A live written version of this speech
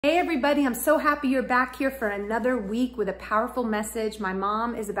Hey everybody, I'm so happy you're back here for another week with a powerful message. My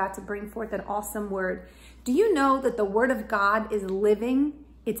mom is about to bring forth an awesome word. Do you know that the word of God is living?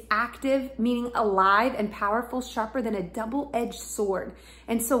 It's active, meaning alive and powerful, sharper than a double-edged sword.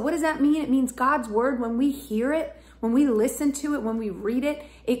 And so what does that mean? It means God's word, when we hear it, when we listen to it, when we read it,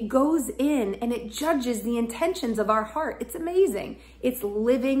 it goes in and it judges the intentions of our heart. It's amazing. It's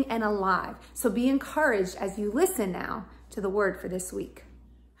living and alive. So be encouraged as you listen now to the word for this week.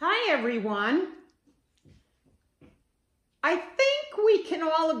 Hi, everyone. I think we can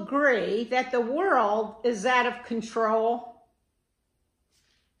all agree that the world is out of control.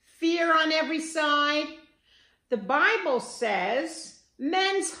 Fear on every side. The Bible says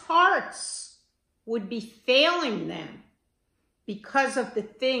men's hearts would be failing them because of the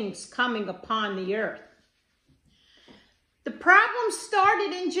things coming upon the earth. The problem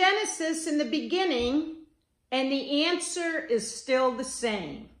started in Genesis in the beginning, and the answer is still the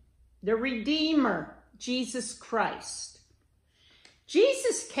same. The Redeemer, Jesus Christ.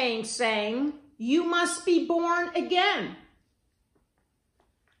 Jesus came saying, you must be born again.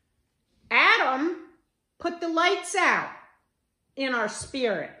 Adam put the lights out in our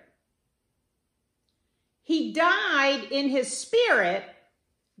spirit. He died in his spirit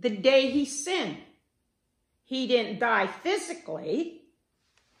the day he sinned. He didn't die physically.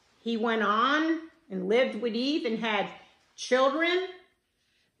 He went on and lived with Eve and had children.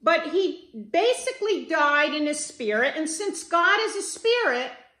 But he basically died in his spirit. And since God is a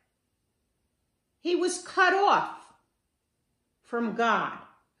spirit, he was cut off from God,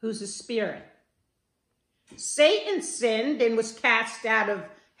 who's a spirit. Satan sinned and was cast out of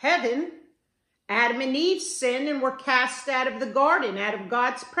heaven. Adam and Eve sinned and were cast out of the garden, out of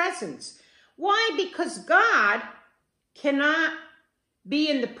God's presence. Why? Because God cannot be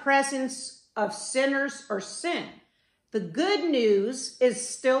in the presence of sinners or sin. The good news is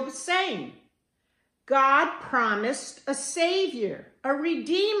still the same. God promised a Savior, a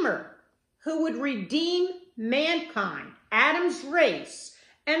Redeemer, who would redeem mankind, Adam's race,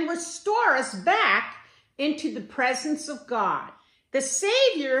 and restore us back into the presence of God. The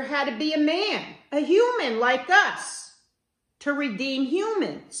Savior had to be a man, a human like us, to redeem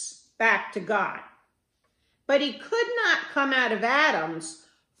humans back to God. But he could not come out of Adam's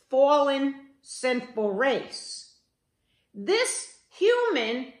fallen, sinful race. This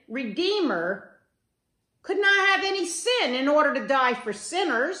human Redeemer could not have any sin in order to die for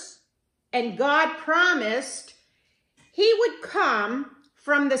sinners. And God promised he would come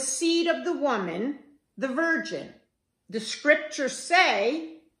from the seed of the woman, the virgin. The scriptures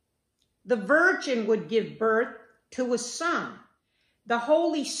say the virgin would give birth to a son. The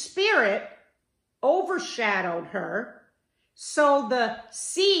Holy Spirit overshadowed her, so the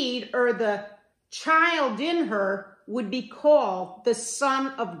seed or the child in her would be called the Son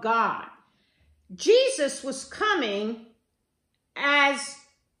of God. Jesus was coming as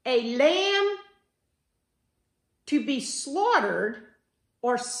a lamb to be slaughtered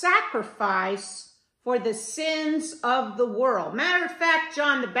or sacrificed for the sins of the world. Matter of fact,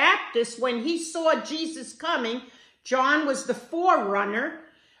 John the Baptist, when he saw Jesus coming, John was the forerunner,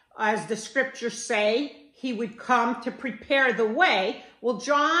 as the scriptures say. He would come to prepare the way. Well,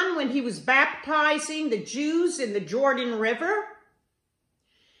 John, when he was baptizing the Jews in the Jordan River,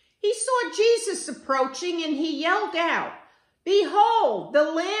 he saw Jesus approaching and he yelled out, "Behold, the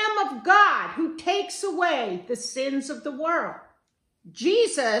Lamb of God who takes away the sins of the world."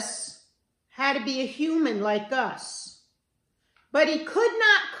 Jesus had to be a human like us, but he could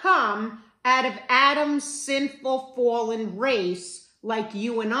not come out of Adam's sinful, fallen race like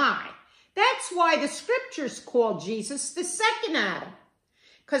you and I. That's why the scriptures call Jesus the second Adam.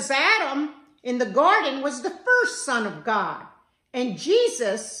 Because Adam in the garden was the first son of God. And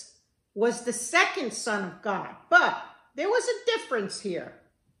Jesus was the second son of God. But there was a difference here.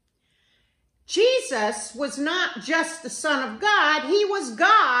 Jesus was not just the Son of God. He was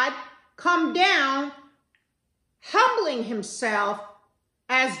God come down, humbling himself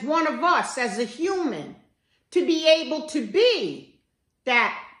as one of us, as a human, to be able to be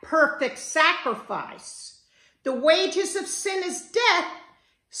that perfect sacrifice. The wages of sin is death,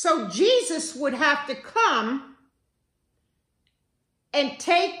 so Jesus would have to come and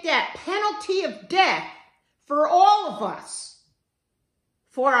take that penalty of death for all of us,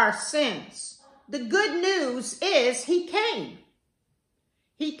 for our sins. The good news is he came.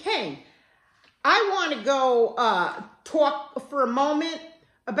 He came. I want to go talk for a moment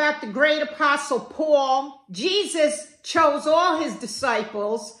about the great apostle Paul. Jesus chose all his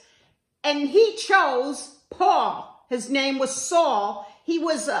disciples, and he chose Paul. His name was Saul. He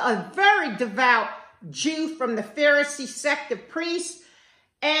was a very devout Jew from the Pharisee sect of priests,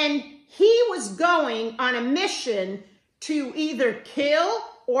 And he was going on a mission to either kill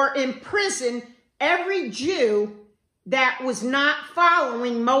or imprison every Jew that was not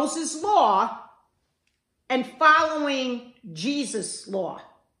following Moses' law and following Jesus' law,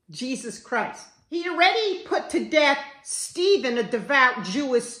 Jesus Christ. He already put to death Stephen, a devout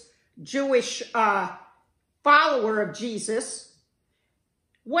Jewish follower of Jesus,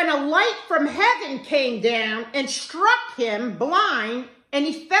 when a light from heaven came down and struck him blind, and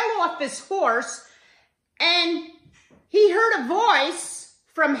he fell off his horse, and he heard a voice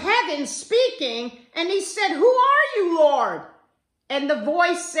from heaven speaking, and he said, "Who are you, Lord?" And the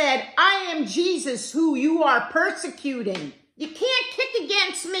voice said, "I am Jesus, who you are persecuting. You can't kick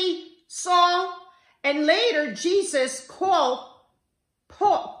against me, Saul." And later, Jesus called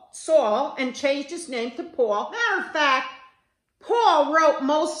Saul and changed his name to Paul. Matter of fact, Paul wrote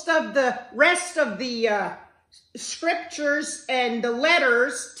most of the rest of the scriptures and the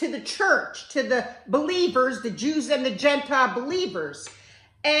letters to the church, to the believers, the Jews and the Gentile believers.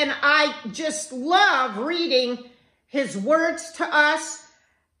 And I just love reading his words to us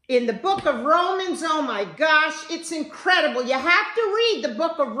in the book of Romans. Oh my gosh, it's incredible. You have to read the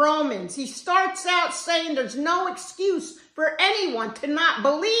book of Romans. He starts out saying there's no excuse for anyone to not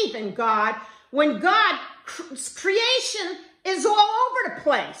believe in God when God's creation is all over the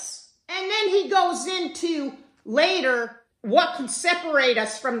place. And then he goes into later what can separate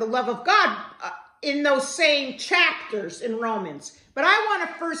us from the love of God in those same chapters in Romans. But I want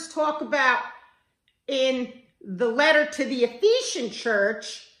to first talk about in the letter to the Ephesian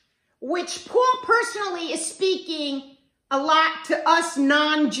church, which Paul personally is speaking a lot to us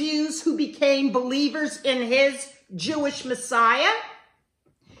non-Jews who became believers in his Jewish Messiah.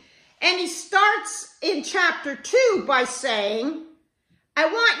 And he starts in chapter 2 by saying, "I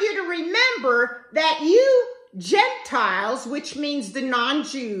want you to remember that you Gentiles," which means the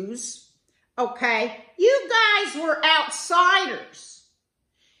non-Jews, okay, "you guys were outsiders.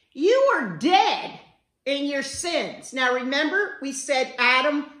 You were dead in your sins." Now remember, we said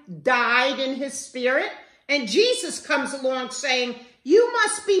Adam died in his spirit, and Jesus comes along saying, "You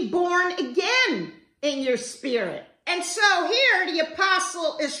must be born again in your spirit." And so here the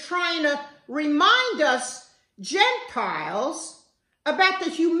apostle is trying to remind us Gentiles about the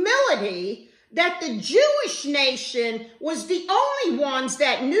humility that the Jewish nation was the only ones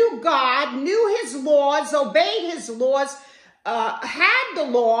that knew God, knew his laws, obeyed his laws, had the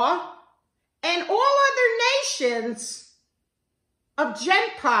law, and all other nations of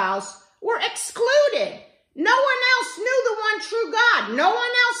Gentiles were excluded. No one else knew the one true God. No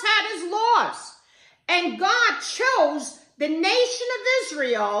one else had his laws. And God chose the nation of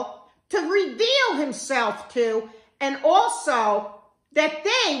Israel to reveal himself to, and also that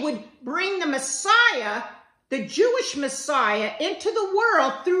they would bring the Messiah, the Jewish Messiah, into the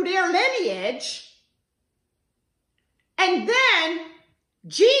world through their lineage. And then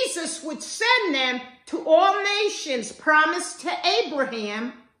Jesus would send them to all nations promised to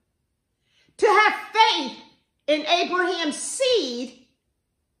Abraham to have faith in Abraham's seed,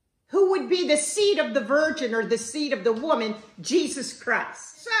 who would be the seed of the virgin or the seed of the woman, Jesus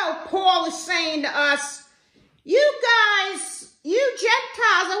Christ. So Paul is saying to us, you guys, you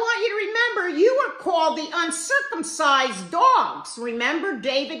Gentiles, I want you to remember, you were called the uncircumcised dogs. Remember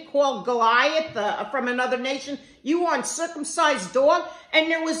David called Goliath from another nation, you uncircumcised dog? And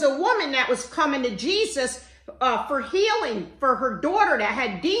there was a woman that was coming to Jesus for healing for her daughter that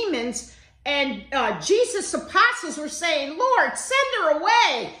had demons. And Jesus' apostles were saying, "Lord, send her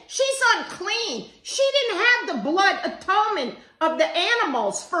away. She's unclean. She didn't have the blood atonement of the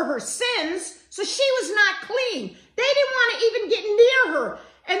animals for her sins, so she was not clean." They didn't want to even get near her.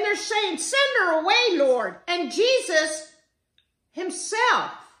 And they're saying, "Send her away, Lord." And Jesus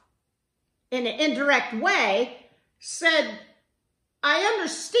himself, in an indirect way, said, "I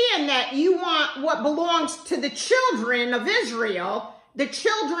understand that you want what belongs to the children of Israel, the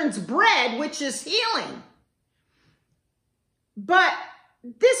children's bread, which is healing. But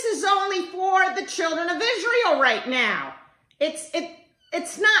this is only for the children of Israel right now.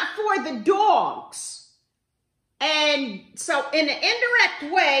 It's not for the dogs." And so in an indirect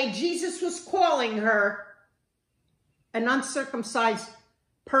way, Jesus was calling her an uncircumcised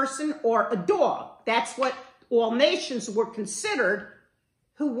person or a dog. That's what all nations were considered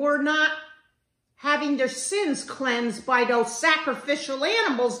who were not having their sins cleansed by those sacrificial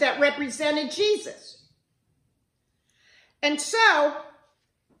animals that represented Jesus. And so,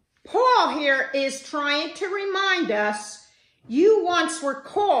 Paul here is trying to remind us, you once were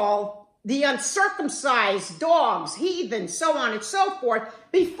called the uncircumcised dogs, heathens, so on and so forth,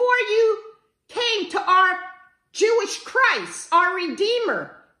 before you came to our Jewish Christ, our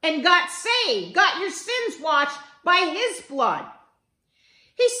Redeemer, and got saved, got your sins washed by his blood.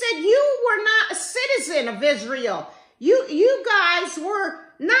 He said, you were not a citizen of Israel. You guys were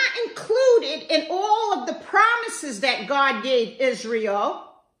not included in all of the promises that God gave Israel.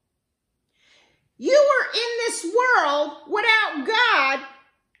 You were in this world without God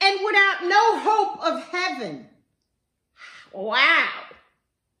and without no hope of heaven. Wow.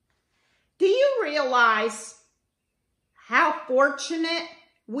 Do you realize how fortunate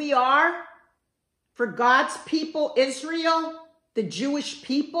we are for God's people, Israel, the Jewish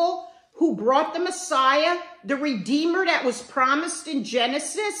people who brought the Messiah, the Redeemer that was promised in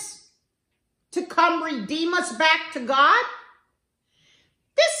Genesis to come redeem us back to God?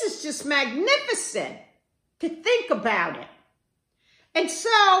 This is just magnificent to think about it. And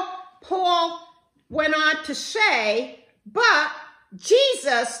so Paul went on to say, but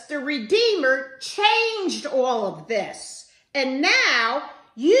Jesus, the Redeemer, changed all of this. And now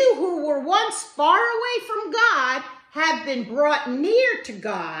you who were once far away from God have been brought near to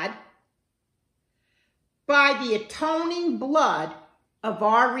God by the atoning blood of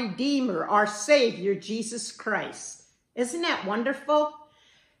our Redeemer, our Savior, Jesus Christ. Isn't that wonderful?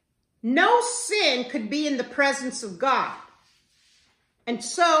 No sin could be in the presence of God. And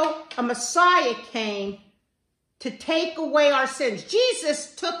so a Messiah came to take away our sins.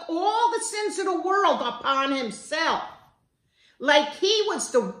 Jesus took all the sins of the world upon himself, like he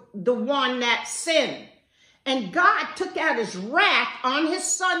was the one that sinned. And God took out his wrath on his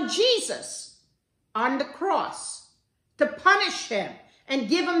son Jesus on the cross to punish him and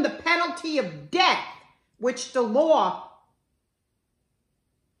give him the penalty of death, which the law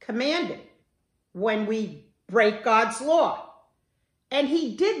commanded when we break God's law. And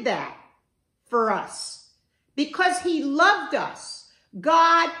he did that for us because he loved us.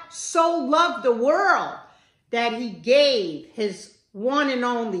 God so loved the world that he gave his one and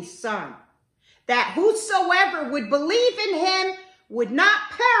only son, that whosoever would believe in him would not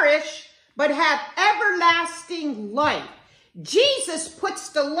perish, but have everlasting life. Jesus puts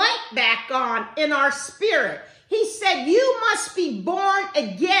the light back on in our spirit. He said, you must be born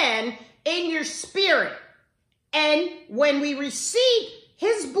again in your spirit. And when we receive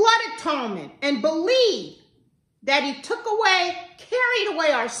his blood atonement and believe that he took away, carried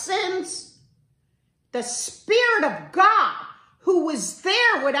away our sins, the Spirit of God, who was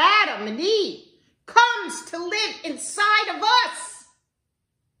there with Adam and Eve, comes to live inside of us.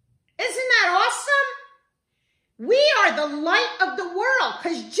 Isn't that awesome? We are the light of the world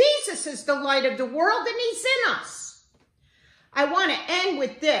because Jesus is the light of the world and he's in us. I want to end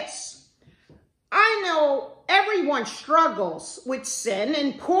with this. I know everyone struggles with sin,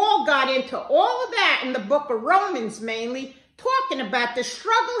 and Paul got into all of that in the book of Romans mainly, talking about the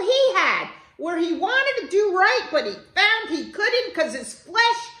struggle he had, where he wanted to do right, but he found he couldn't because his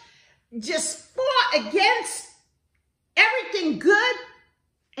flesh just fought against everything good.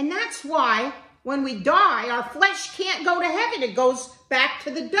 And that's why when we die, our flesh can't go to heaven. It goes back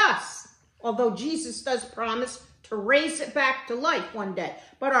to the dust. Although Jesus does promise to raise it back to life one day.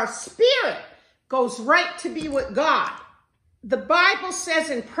 But our spirit goes right to be with God. The Bible says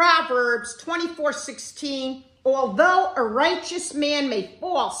in Proverbs 24:16, although a righteous man may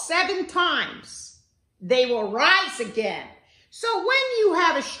fall 7 times, they will rise again. So when you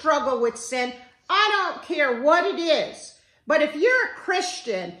have a struggle with sin, I don't care what it is, but if you're a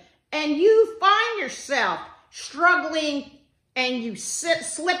Christian and you find yourself struggling and you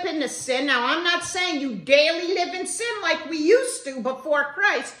slip into sin, now I'm not saying you daily live in sin like we used to before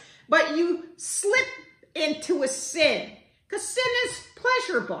Christ, but you slip into a sin, because sin is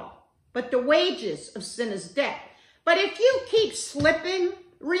pleasurable, but the wages of sin is death. But if you keep slipping,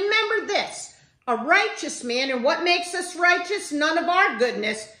 remember this, a righteous man, and what makes us righteous? None of our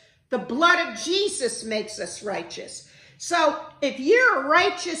goodness. The blood of Jesus makes us righteous. So if you're a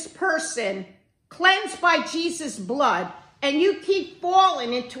righteous person, cleansed by Jesus' blood, and you keep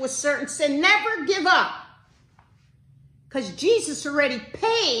falling into a certain sin, never give up. Because Jesus already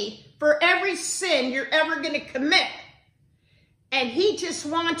paid for every sin you're ever going to commit. And he just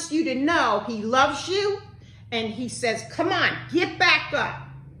wants you to know he loves you. And he says, come on, get back up.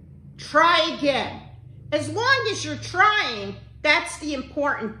 Try again. As long as you're trying, that's the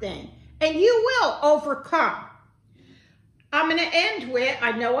important thing. And you will overcome. I'm going to end with,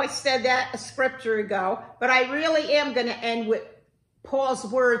 I know I said that a scripture ago, but I really am going to end with Paul's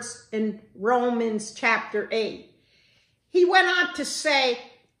words in Romans chapter 8. He went on to say,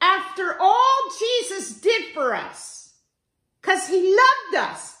 after all Jesus did for us, because he loved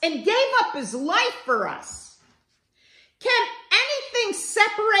us and gave up his life for us, can anything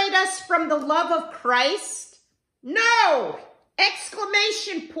separate us from the love of Christ? No.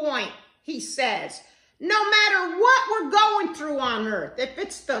 Exclamation point, he says. No matter what we're going through on earth, if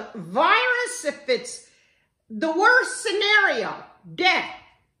it's the virus, if it's the worst scenario, death,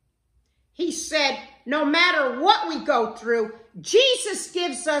 he said, no matter what we go through, Jesus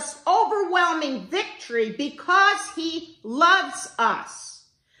gives us overwhelming victory because he loves us.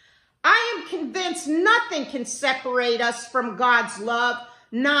 I am convinced nothing can separate us from God's love,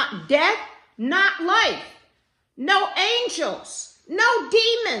 not death, not life, no angels, no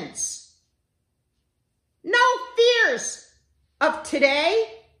demons, no fears of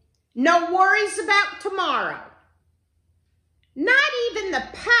today, no worries about tomorrow. Not even the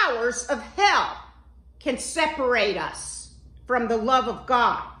powers of hell can separate us from the love of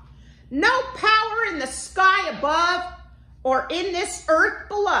God. No power in the sky above or in this earth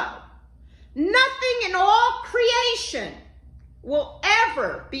below. Nothing in all creation will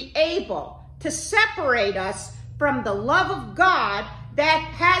ever be able to separate us from the love of God that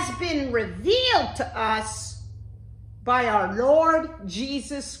has been revealed to us by our Lord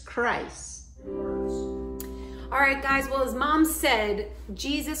Jesus Christ. All right, guys, well, as Mom said,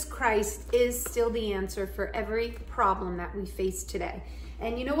 Jesus Christ is still the answer for every problem that we face today.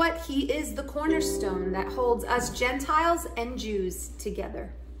 And you know what? He is the cornerstone that holds us Gentiles and Jews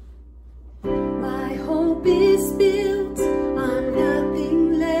together. My hope is built on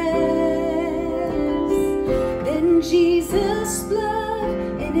nothing less than Jesus'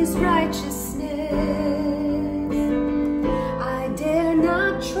 blood and his righteousness. I dare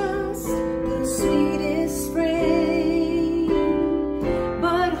not trust the sweetest frame,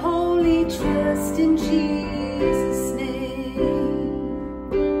 but wholly trust in Jesus' name.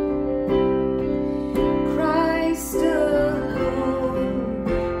 Christ alone,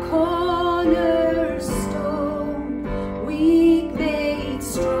 cornerstone, weak made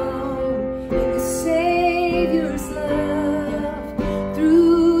strong in the Savior's love.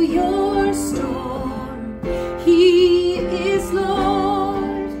 Through your storm, he is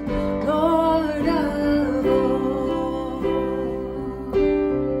Lord, Lord of all.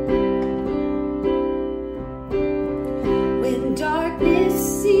 When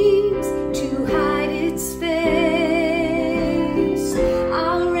darkness seems to hide its face,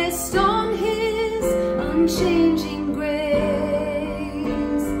 I'll rest on his unchanging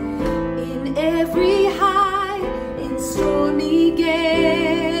grace. In every high and stormy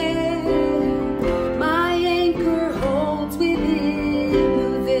gale, my anchor holds within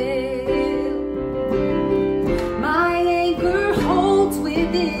the veil. My anchor holds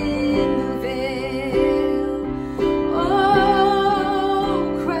within the veil.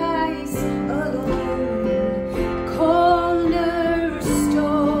 Oh, Christ alone,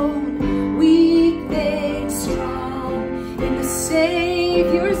 cornerstone, weak made strong in the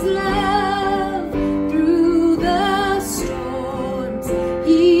Savior's love. Through the storms,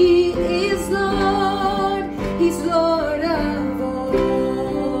 he is Lord, he's Lord of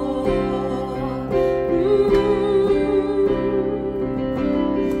all.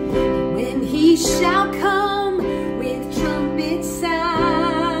 When he shall come with trumpet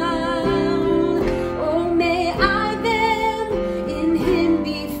sound, oh, may I then in him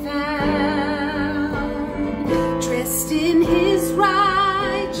be found, dressed in his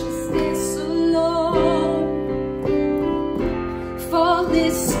righteousness alone,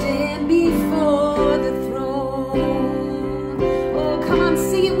 faultless stand before the throne. Oh, come on,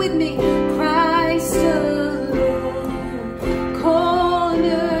 sing it with me. Christ alone,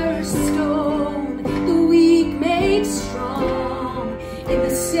 cornerstone, the weak made strong in the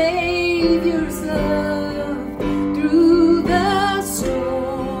Savior's love. Through the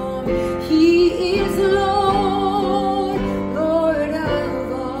storm, he is Lord, Lord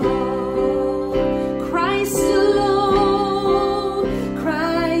of all. Christ alone,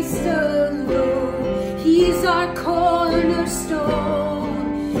 he's our cornerstone.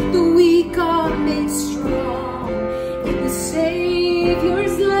 The weak are made strong in the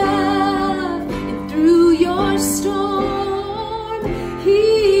Savior's love. And through your storm,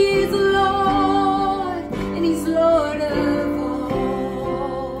 he is Lord, and he's Lord of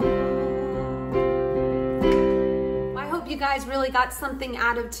all. I hope you guys really got something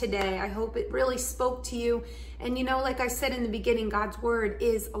out of today. I hope it really spoke to you. And you know, like I said in the beginning, God's word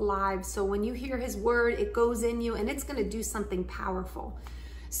is alive. So when you hear his word, it goes in you and it's going to do something powerful.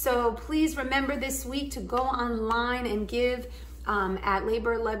 So please remember this week to go online and give at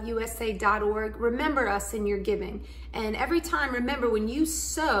laborloveusa.org. Remember us in your giving. And every time, remember, when you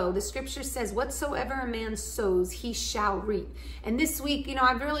sow, the scripture says, whatsoever a man sows, he shall reap. And this week, you know,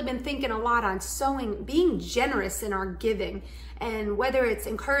 I've really been thinking a lot on sowing, being generous in our giving. And whether it's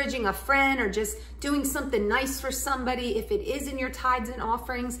encouraging a friend or just doing something nice for somebody, if it is in your tithes and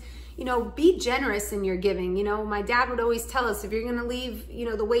offerings, you know, be generous in your giving. You know, my dad would always tell us, if you're going to leave, you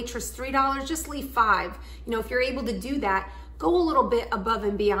know, the waitress $3, just leave $5. You know, if you're able to do that, go a little bit above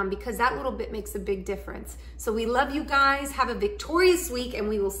and beyond, because that little bit makes a big difference. So we love you guys. Have a victorious week, and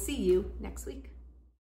we will see you next week.